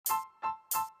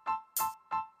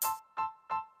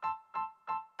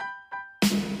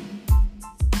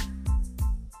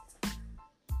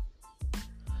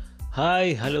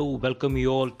Hi, hello, welcome you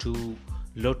all to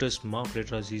Lotus Margaret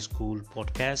Razi School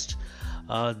podcast.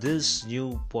 This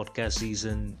new podcast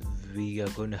season, we are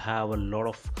going to have a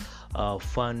lot of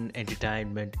fun,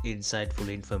 entertainment,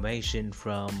 insightful information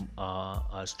from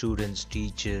our students,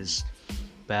 teachers,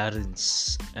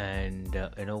 parents, and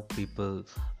people,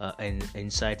 and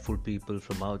insightful people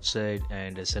from outside,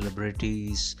 and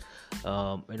celebrities.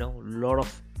 A lot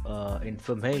of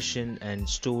information and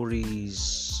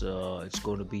stories. It's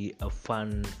going to be a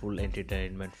fun, full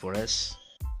entertainment for us.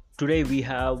 Today we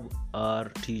have our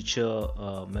teacher,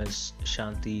 Ms.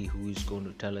 Shanti, who is going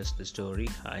to tell us the story.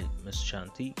 Hi, Ms.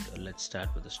 Shanti. Let's start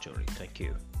with the story. Thank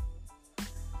you.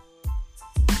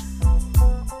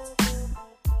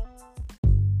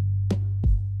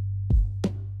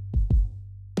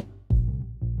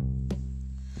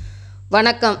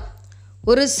 வணக்கம்.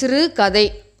 ஒரு சிறு கதை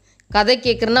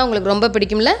கேட்குறதுனா உங்களுக்கு ரொம்ப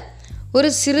பிடிக்கும்ல. ஒரு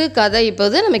சிறு கதை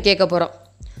இப்போது நம்ம கேட்க போகிறோம்.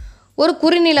 ஒரு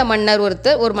குறுநில மன்னர்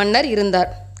ஒரு மன்னர்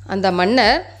இருந்தார். அந்த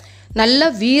மன்னர் நல்ல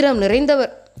வீரம்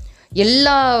நிறைந்தவர்.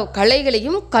 எல்லா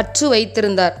கலைகளையும் கற்று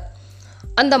வைத்திருந்தார்.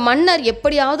 அந்த மன்னர்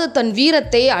எப்படியாவது தன்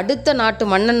வீரத்தை அடுத்த நாட்டு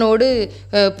மன்னனோடு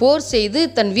போர் செய்து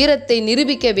தன் வீரத்தை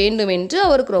நிரூபிக்க வேண்டும் என்று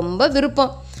அவருக்கு ரொம்ப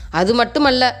விருப்பம். அது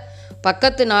மட்டுமல்ல,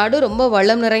 பக்கத்து நாடு ரொம்ப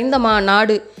வளம் நிறைந்த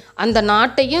நாடு. அந்த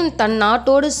நாட்டையும் தன்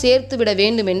நாட்டோடு சேர்த்து விட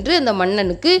வேண்டும் என்று அந்த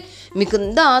மன்னனுக்கு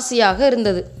மிகுந்த ஆசையாக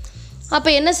இருந்தது. அப்போ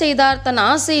என்ன செய்தார்? தன்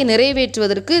ஆசையை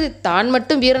நிறைவேற்றுவதற்கு தான்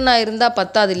மட்டும் வீரனாக இருந்தால்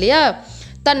பத்தாது இல்லையா?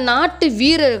 தன் நாட்டு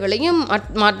வீரர்களையும்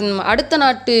அடுத்த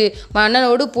நாட்டு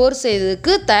மன்னனோடு போர்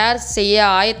செய்வதற்கு தயார் செய்ய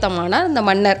ஆயத்தமானார் அந்த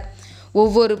மன்னர்.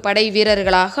 ஒவ்வொரு படை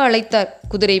வீரர்களாக அழைத்தார்.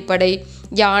 குதிரைப்படை,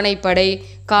 யானைப்படை,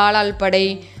 காலால் படை,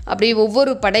 அப்படி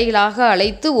ஒவ்வொரு படைகளாக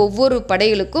அழைத்து ஒவ்வொரு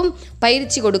படைகளுக்கும்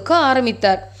பயிற்சி கொடுக்க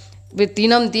ஆரம்பித்தார்.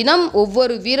 தினம் தினம்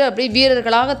ஒவ்வொரு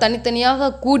வீரர்களாக தனித்தனியாக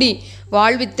கூடி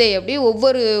வாழ்வித்தை அப்படி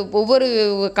ஒவ்வொரு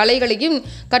கலைகளையும்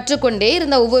கற்றுக்கொண்டே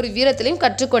ஒவ்வொரு வீரத்திலையும்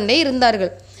கற்றுக்கொண்டே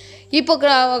இருந்தார்கள். இப்போ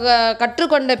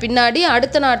கற்றுக்கொண்ட பின்னாடி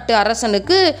அடுத்த நாட்டு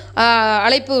அரசனுக்கு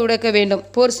அழைப்பு விடுக்க வேண்டும்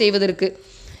போர் செய்வதற்கு.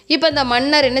 இப்போ இந்த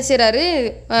மன்னர் என்ன செய்கிறாரு?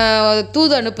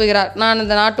 தூது அனுப்புகிறார், நான்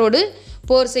அந்த நாட்டோடு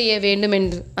போர் செய்ய வேண்டும்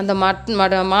என்று. அந்த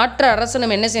மாற்று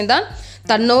அரசனும் என்ன செய்தான்?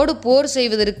 தன்னோடு போர்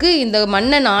செய்வதற்கு இந்த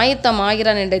மன்னன்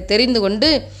ஆயத்தமாகிறான் என்று தெரிந்து கொண்டு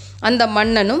அந்த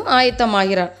மன்னனும்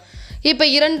ஆயத்தமாகிறான். இப்போ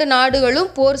இரண்டு நாடுகளும்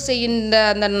போர் செய்கின்ற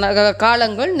அந்த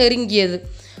காலங்கள் நெருங்கியது.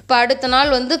 இப்போ அடுத்த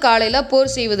நாள் காலையில்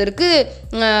போர் செய்வதற்கு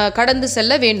கடந்து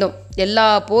செல்ல வேண்டும். எல்லா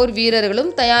போர்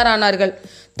வீரர்களும் தயாரானார்கள்.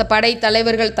 படை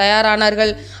தலைவர்கள்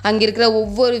தயாரானார்கள். அங்கே இருக்கிற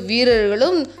ஒவ்வொரு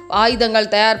வீரர்களும்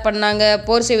ஆயுதங்கள் தயார் பண்ணாங்க.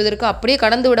 போர் செய்வதற்கு அப்படியே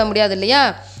கடந்து விட முடியாது இல்லையா?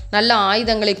 நல்ல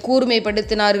ஆயுதங்களை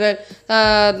கூர்மைப்படுத்தினார்கள்.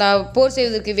 போர்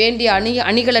செய்வதற்கு வேண்டிய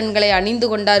அணிகலன்களை அணிந்து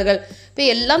கொண்டார்கள். இப்போ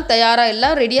எல்லாம்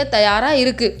ரெடியாக தயாராக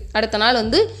இருக்குது. அடுத்த நாள்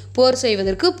போர்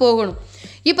செய்வதற்கு போகணும்.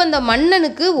 இப்போ இந்த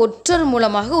மன்னனுக்கு ஒற்றர்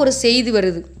மூலமாக ஒரு செய்தி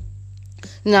வருது.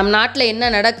 நம் நாட்டில் என்ன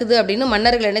நடக்குது அப்படின்னு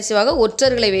மன்னர்கள் என்ன செய்வாங்க?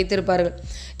 ஒற்றர்களை வைத்திருப்பார்கள்.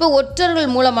 இப்போ ஒற்றர்கள்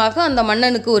மூலமாக அந்த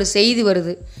மன்னனுக்கு ஒரு செய்தி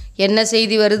வருது. என்ன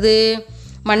செய்தி வருது?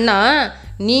 மன்னா,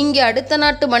 நீங்கள் அடுத்த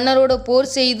நாட்டு மன்னரோட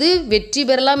போர் செய்து வெற்றி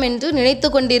பெறலாம் என்று நினைத்து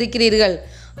கொண்டிருக்கிறீர்கள்.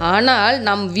 ஆனால்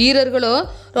நம் வீரர்களோ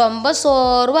ரொம்ப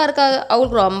சோர்வாக இருக்காங்க,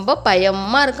 அவங்களுக்கு ரொம்ப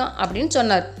பயமாக இருக்கான் அப்படின்னு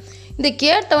சொன்னார். இந்த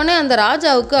கேட்டவொடனே அந்த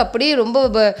ராஜாவுக்கு அப்படியே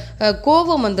ரொம்ப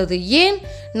கோபம் வந்தது. ஏன்?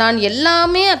 நான்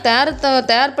எல்லாமே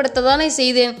தயார்படுத்த தானே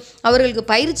செய்தேன், அவர்களுக்கு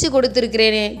பயிற்சி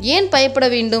கொடுத்திருக்கிறேனே, ஏன் பயப்பட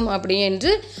வேண்டும் அப்படி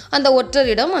என்று அந்த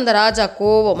ஒற்றரிடம் அந்த ராஜா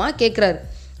கோபமாக கேட்குறாரு.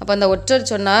 அப்போ அந்த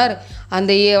ஒற்றர் சொன்னார்,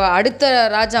 அந்த அடுத்த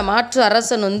ராஜா மாற்று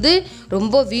அரசன்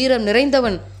ரொம்ப வீரம்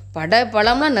நிறைந்தவன்.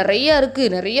 படைப்பலம்லாம் நிறையா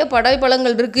இருக்குது, நிறைய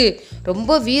படைப்பலங்கள் இருக்குது,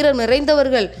 ரொம்ப வீரம்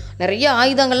நிறைந்தவர்கள், நிறைய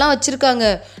ஆயுதங்கள்லாம் வச்சுருக்காங்க.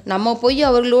 நம்ம போய்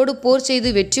அவர்களோடு போர்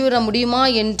செய்து வெற்றி பெற முடியுமா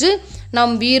என்று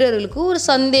நம் வீரர்களுக்கு ஒரு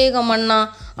சந்தேகம் அண்ணா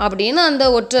அப்படின்னு அந்த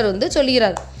ஒற்றர்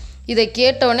சொல்கிறார். இதை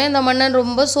கேட்டவுடனே அந்த மன்னன்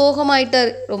ரொம்ப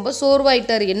சோகமாயிட்டார், ரொம்ப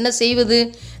சோர்வாயிட்டார். என்ன செய்வது?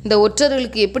 இந்த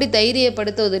ஒற்றர்களுக்கு எப்படி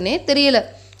தைரியப்படுத்துவதுன்னே தெரியல.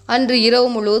 அன்று இரவு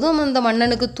முழுவதும் அந்த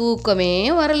மன்னனுக்கு தூக்கமே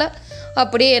வரல.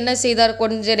 அப்படியே என்ன செய்தார்?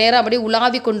 கொஞ்ச நேரம் அப்படியே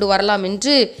உலாவி கொண்டு வரலாம்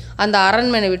என்று அந்த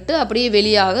அரண்மனை விட்டு அப்படியே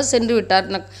வெளியாக சென்று விட்டார்.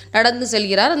 நடந்து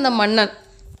செல்கிறார் அந்த மன்னன்.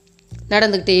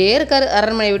 நடந்துக்கிட்டே இருக்கார்,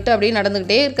 அரண்மனை விட்டு அப்படியே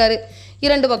நடந்துக்கிட்டே இருக்கார்.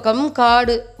 இரண்டு பக்கமும்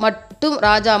காடு மட்டும்.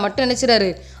 ராஜா மட்டும் நினைச்சிறாரு,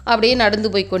 அப்படியே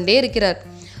நடந்து போய்கொண்டே இருக்கிறார்.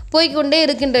 போய்கொண்டே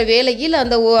இருக்கின்ற வேளையில்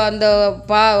அந்த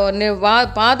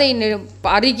பாதை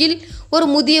அருகில் ஒரு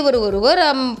முதியவர் ஒருவர்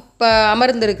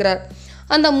அமர்ந்திருக்கிறார்.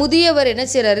 அந்த முதியவர் என்ன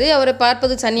செய்கிறாரு? அவரை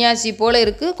பார்ப்பது சன்னியாசி போல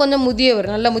இருக்குது, கொஞ்சம் முதியவர்,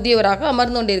 நல்ல முதியவராக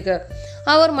அமர்ந்து கொண்டு இருக்கிறார்.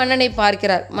 அவர் மன்னனை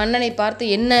பார்க்கிறார். மன்னனை பார்த்து,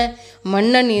 என்ன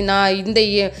மன்னன் நான்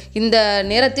இந்த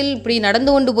நேரத்தில் இப்படி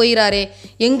நடந்து கொண்டு போகிறாரே,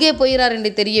 எங்கே போகிறார்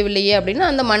என்று தெரியவில்லையே அப்படின்னு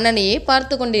அந்த மன்னனையே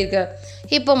பார்த்து கொண்டிருக்கிறார்.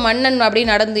 இப்போ மன்னன் அப்படி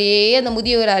நடந்தே அந்த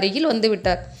முதியவர் அருகில் வந்து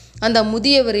விட்டார். அந்த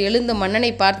முதியவர் எழுந்து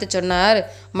மன்னனை பார்த்து சொன்னார்,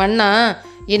 மன்னா,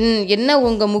 என்ன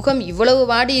உங்கள் முகம் இவ்வளவு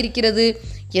வாடி இருக்கிறது?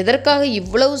 எதற்காக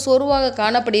இவ்வளவு சோர்வாக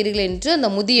காணப்படுகிறீர்கள் என்று அந்த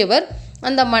முதியவர்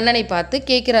அந்த மன்னனை பார்த்து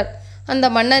கேட்கிறார். அந்த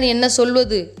மன்னன் என்ன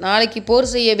சொல்வது? நாளைக்கு போர்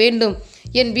செய்ய வேண்டும்,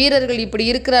 என் வீரர்கள் இப்படி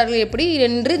இருக்கிறார்கள் எப்படி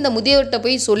என்று இந்த முதியவர்கிட்ட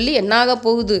போய் சொல்லி என்னாக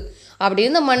போகுது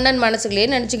அப்படின்னு இந்த மன்னன் மனசுக்குள்ளேயே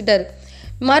நினச்சிக்கிட்டாரு.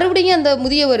 மறுபடியும் அந்த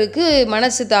முதியவருக்கு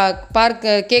மனசு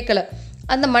பார்க்க கேட்கல.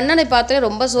 அந்த மன்னனை பார்த்தாலே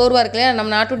ரொம்ப சோர்வாக இருக்கலையா,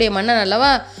 நம்ம நாட்டுடைய மன்னன்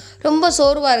அல்லவா, ரொம்ப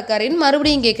சோர்வாக இருக்காருன்னு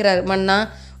மறுபடியும் கேட்குறாரு. மன்னா,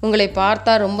 உங்களை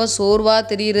பார்த்தா ரொம்ப சோர்வாக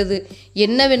தெரிகிறது,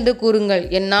 என்னவென்று கூறுங்கள்,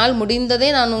 என்னால் முடிந்ததை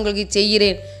நான் உங்களுக்கு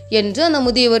செய்கிறேன் என்று அந்த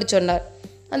முதியவர் சொன்னார்.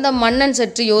 அந்த மன்னன்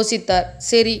சற்று யோசித்தார்.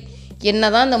 சரி,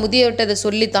 என்னதான் அந்த முதியவர்கிட்ட இதை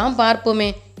சொல்லித்தான் பார்ப்போமே,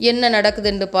 என்ன நடக்குது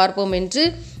என்று பார்ப்போம் என்று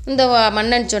இந்த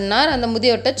மன்னன் சொன்னார். அந்த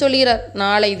முதியவர்கிட்ட சொல்கிறார்,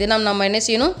 நாளை தினம் நம்ம என்ன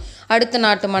செய்யணும், அடுத்த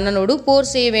நாட்டு மன்னனோடு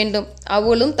போர் செய்ய வேண்டும்,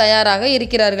 அவளும் தயாராக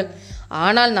இருக்கிறார்கள்.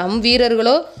 ஆனால் நம்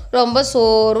வீரர்களோ ரொம்ப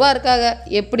சோர்வாக இருக்காங்க,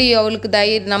 எப்படி அவளுக்கு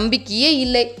நம்பிக்கையே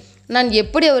இல்லை, நான்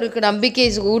எப்படி அவருக்கு நம்பிக்கை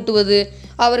ஊட்டுவது?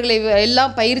 அவர்களை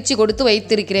எல்லாம் பயிற்சி கொடுத்து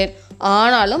வைத்திருக்கிறேன்,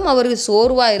 ஆனாலும் அவர்கள்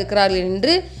சோர்வாக இருக்கிறார்கள்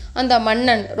என்று அந்த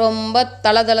மன்னன் ரொம்ப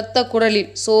தளதளத்த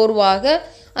குரலில் சோர்வாக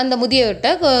அந்த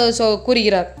முதியவர்கிட்ட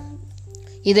கூறுகிறார்.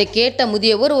 இதை கேட்ட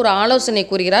முதியவர் ஒரு ஆலோசனை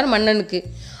கூறுகிறார் மன்னனுக்கு.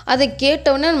 அதை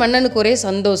கேட்டவுடனே மன்னனுக்கு ஒரே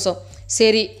சந்தோஷம்.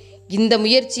 சரி, இந்த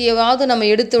முயற்சியாவது நம்ம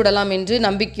எடுத்து விடலாம் என்று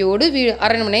நம்பிக்கையோடு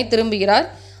அரண்மனை திரும்புகிறார்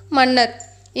மன்னர்.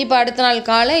 இப்போ அடுத்த நாள்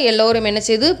காலை எல்லோரும் என்ன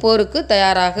செய்து போருக்கு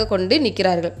தயாராக கொண்டு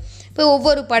நிற்கிறார்கள். இப்போ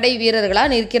ஒவ்வொரு படை வீரர்களாக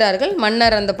நிற்கிறார்கள்.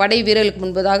 மன்னர் அந்த படை வீரர்களுக்கு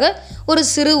முன்பதாக ஒரு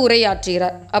சிறு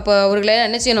உரையாற்றுகிறார். அப்போ அவர்களை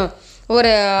என்ன செய்யணும்,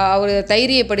 அவர்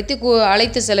தைரியப்படுத்தி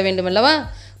அழைத்து செல்ல வேண்டும் அல்லவா.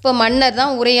 இப்போ மன்னர்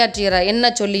தான் உரையாற்றுகிறார்.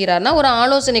 என்ன சொல்லுகிறார்னா, ஒரு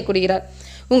ஆலோசனை கொடுக்கிறார்.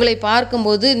 உங்களை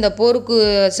பார்க்கும்போது இந்த போருக்கு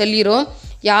செல்கிறோம்,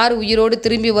 யார் உயிரோடு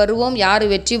திரும்பி வருவோம், யார்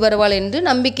வெற்றி வருவாள் என்று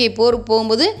நம்பிக்கை, போருக்கு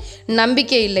போகும்போது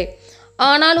நம்பிக்கை இல்லை,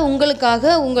 ஆனாலும்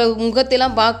உங்களுக்காக உங்கள்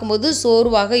முகத்தெல்லாம் பார்க்கும்போது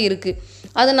சோர்வாக இருக்குது,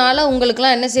 அதனால்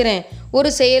உங்களுக்கெல்லாம் என்ன செய்கிறேன்,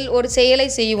 ஒரு செயலை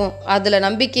செய்வோம், அதில்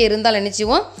நம்பிக்கை இருந்தால் என்ன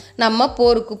செய்வோம், நம்ம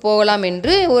போருக்கு போகலாம்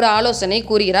என்று ஒரு ஆலோசனை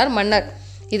கூறுகிறார் மன்னர்.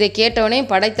 இதை கேட்டவனே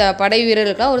படை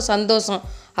வீரர்களுக்கெல்லாம் ஒரு சந்தோஷம்.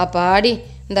 அப்பாடி,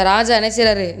 இந்த ராஜா என்ன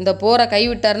செய்கிறாரு, இந்த போரை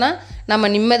கைவிட்டார்னா நம்ம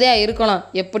நிம்மதியாக இருக்கலாம்,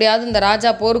 எப்படியாவது இந்த ராஜா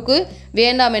போருக்கு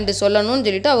வேண்டாம் என்று சொல்லணும்னு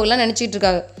சொல்லிட்டு அவங்களாம் நினச்சிக்கிட்டு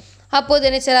இருக்காங்க. அப்போது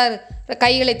என்ன செய்கிறார்,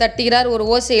 கைகளை தட்டுகிறார், ஒரு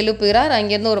ஓசை எழுப்புகிறார்.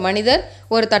 அங்கேருந்து ஒரு மனிதர்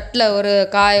ஒரு தட்டில் ஒரு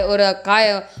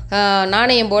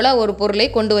நாணயம் போல் ஒரு பொருளை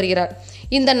கொண்டு வருகிறார்.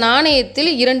 இந்த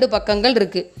நாணயத்தில் 2 பக்கங்கள்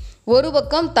இருக்குது. ஒரு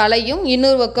பக்கம் தலையும்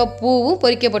இன்னொரு பக்கம் பூவும்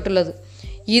பொறிக்கப்பட்டுள்ளது.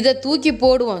 இதை தூக்கி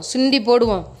போடுவோம், சுண்டி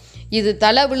போடுவோம், இது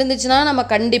தலை விழுந்துச்சுன்னா நம்ம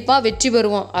கண்டிப்பாக வெற்றி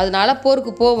பெறுவோம், அதனால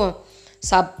போருக்கு போவோம்.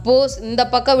 சப்போஸ் இந்த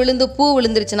பக்கம் விழுந்து பூ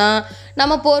விழுந்துருச்சுன்னா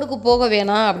நம்ம போருக்கு போக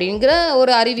வேணாம் அப்படிங்கிற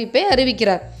ஒரு அறிவிப்பை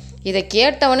அறிவிக்கிறார். இதை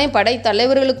கேட்டவனே படை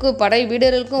தலைவர்களுக்கும் படை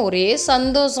வீரர்களுக்கும் ஒரே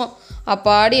சந்தோஷம்.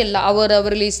 அப்பாடி எல்லாம்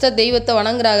அவர்கள் இஷ்ட தெய்வத்தை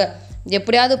வணங்குறாங்க,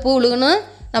 எப்படியாவது பூ விழுகணும்,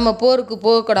 நம்ம போருக்கு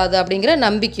போகக்கூடாது அப்படிங்கிற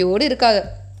நம்பிக்கையோடு இருக்காங்க.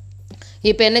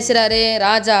 இப்போ என்ன செய்கிறாரு,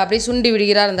 ராஜா அப்படி சுண்டி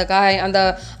விடுகிறார்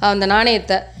அந்த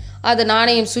நாணயத்தை. அது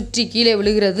நாணயம் சுற்றி கீழே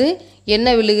விழுகிறது. என்ன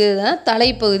விழுகுதுன்னா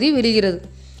தலைப்பகுதி விழுகிறது.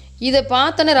 இதை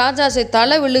பார்த்தோன்னே ராஜா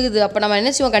தலை விழுகுது, அப்போ நம்ம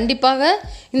என்ன செய்வோம், கண்டிப்பாக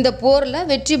இந்த போரில்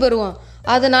வெற்றி பெறுவோம்,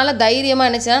 அதனால் தைரியமாக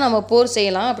என்ன செய்யலாம், நம்ம போர்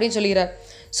செய்யலாம் அப்படின்னு சொல்கிறார்.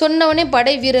 சொன்னவொடனே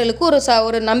படை வீரர்களுக்கு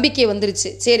ஒரு நம்பிக்கை வந்துருச்சு.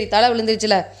 சரி, தலை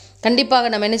விழுந்துருச்சுல, கண்டிப்பாக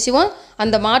நம்ம என்ன செய்வோம்,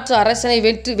 அந்த மாற்று அரசனை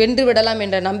வென்று விடலாம்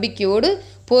என்ற நம்பிக்கையோடு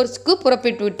போருக்கு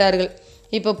புறப்பட்டு விட்டார்கள்.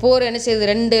 இப்போ போர் என்ன செய்யுது,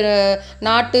 2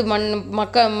 நாட்டு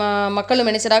மக்களும்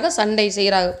என்ன செய்கிறாங்க, சண்டை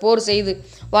செய்கிறாங்க, போர் செய்து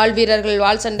வாள் வீரர்கள்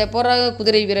வாள் சண்டை போடுறாங்க,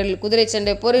 குதிரை வீரர்கள் குதிரை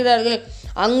சண்டை போடுகிறார்கள்.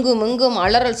 அங்கும் இங்கும்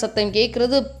அலறல் சத்தம்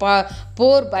கேட்குறது.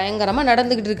 போர் பயங்கரமாக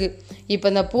நடந்துக்கிட்டு இருக்கு. இப்போ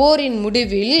இந்த போரின்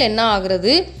முடிவில் என்ன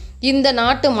ஆகுறது, இந்த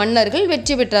நாட்டு மன்னர்கள்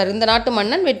வெற்றி பெற்றார். இந்த நாட்டு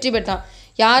மன்னன் வெற்றி பெற்றான்.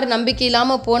 யார் நம்பிக்கை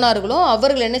இல்லாமல் போனார்களோ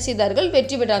அவர்கள் என்ன செய்தார்கள்,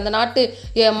 வெற்றி பெற்றார்.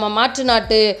 அந்த மாற்று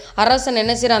நாட்டு அரசன்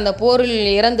என்ன செய்கிறான், அந்த போரில்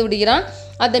இறந்து விடுகிறான்.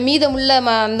 அந்த மீதமுள்ள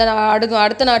அந்த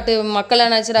அடுத்த நாட்டு மக்கள்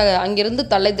என்ன செய்கிறாங்க, அங்கிருந்து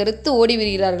தலை தெறித்து ஓடி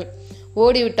விடுகிறார்கள்.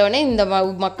 ஓடி விட்டவனே இந்த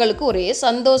மக்களுக்கு ஒரே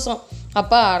சந்தோஷம்.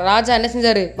 அப்பா ராஜா என்ன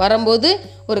செஞ்சார், வரும்போது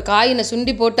ஒரு காயினை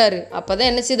சுண்டி போட்டார். அப்போ தான்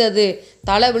என்ன செய்தது,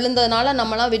 தலை விழுந்ததுனால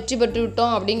நம்மளாம் வெற்றி பெற்று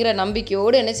விட்டோம் அப்படிங்கிற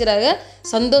நம்பிக்கையோடு என்ன செய்கிறாங்க,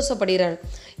 சந்தோஷப்படுகிறார்.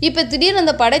 இப்போ திடீர்னு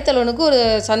அந்த படைத்தலைவனுக்கு ஒரு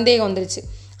சந்தேகம் வந்துருச்சு.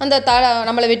 அந்த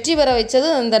நம்மளை வெற்றி பெற வச்சது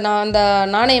அந்த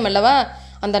நாணயம் அல்லவா,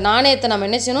 அந்த நாணயத்தை நம்ம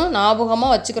என்ன செய்யணும்,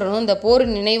 ஞாபகமாக வச்சுக்கிறணும், இந்த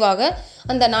போரின் நினைவாக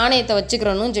அந்த நாணயத்தை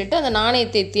வச்சுக்கிறணும்னு சொல்லிட்டு அந்த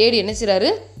நாணயத்தை தேடி என்ன செய்கிறாரு,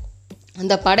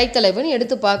 அந்த படைத்தலைவன்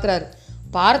எடுத்து பார்க்குறாரு.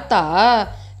 பார்த்தா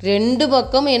 2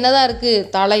 பக்கமும் என்னதான் இருக்குது,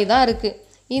 தலை தான் இருக்குது.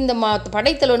 இந்த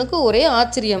படைத்தலைவனுக்கு ஒரே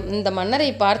ஆச்சரியம். இந்த மன்னரை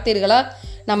பார்த்தீர்களா,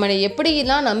 நம்மளை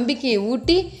எப்படியெல்லாம் நம்பிக்கையை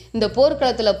ஊட்டி இந்த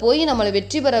போர்க்களத்தில் போய் நம்மளை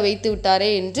வெற்றி பெற வைத்து விட்டாரே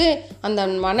என்று அந்த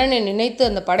மன்னனை நினைத்து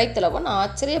அந்த படைத்தலைவன்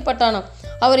ஆச்சரியப்பட்டானாம்.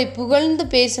 அவரை புகழ்ந்து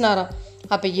பேசினாராம்.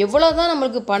 அப்போ எவ்வளோதான்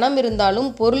நம்மளுக்கு பணம் இருந்தாலும்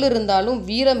பொருள் இருந்தாலும்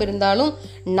வீரம் இருந்தாலும்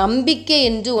நம்பிக்கை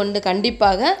என்று ஒன்று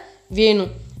கண்டிப்பாக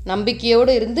வேணும்.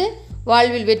 நம்பிக்கையோடு இருந்து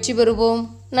வாழ்வில் வெற்றி பெறுவோம்.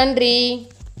 நன்றி.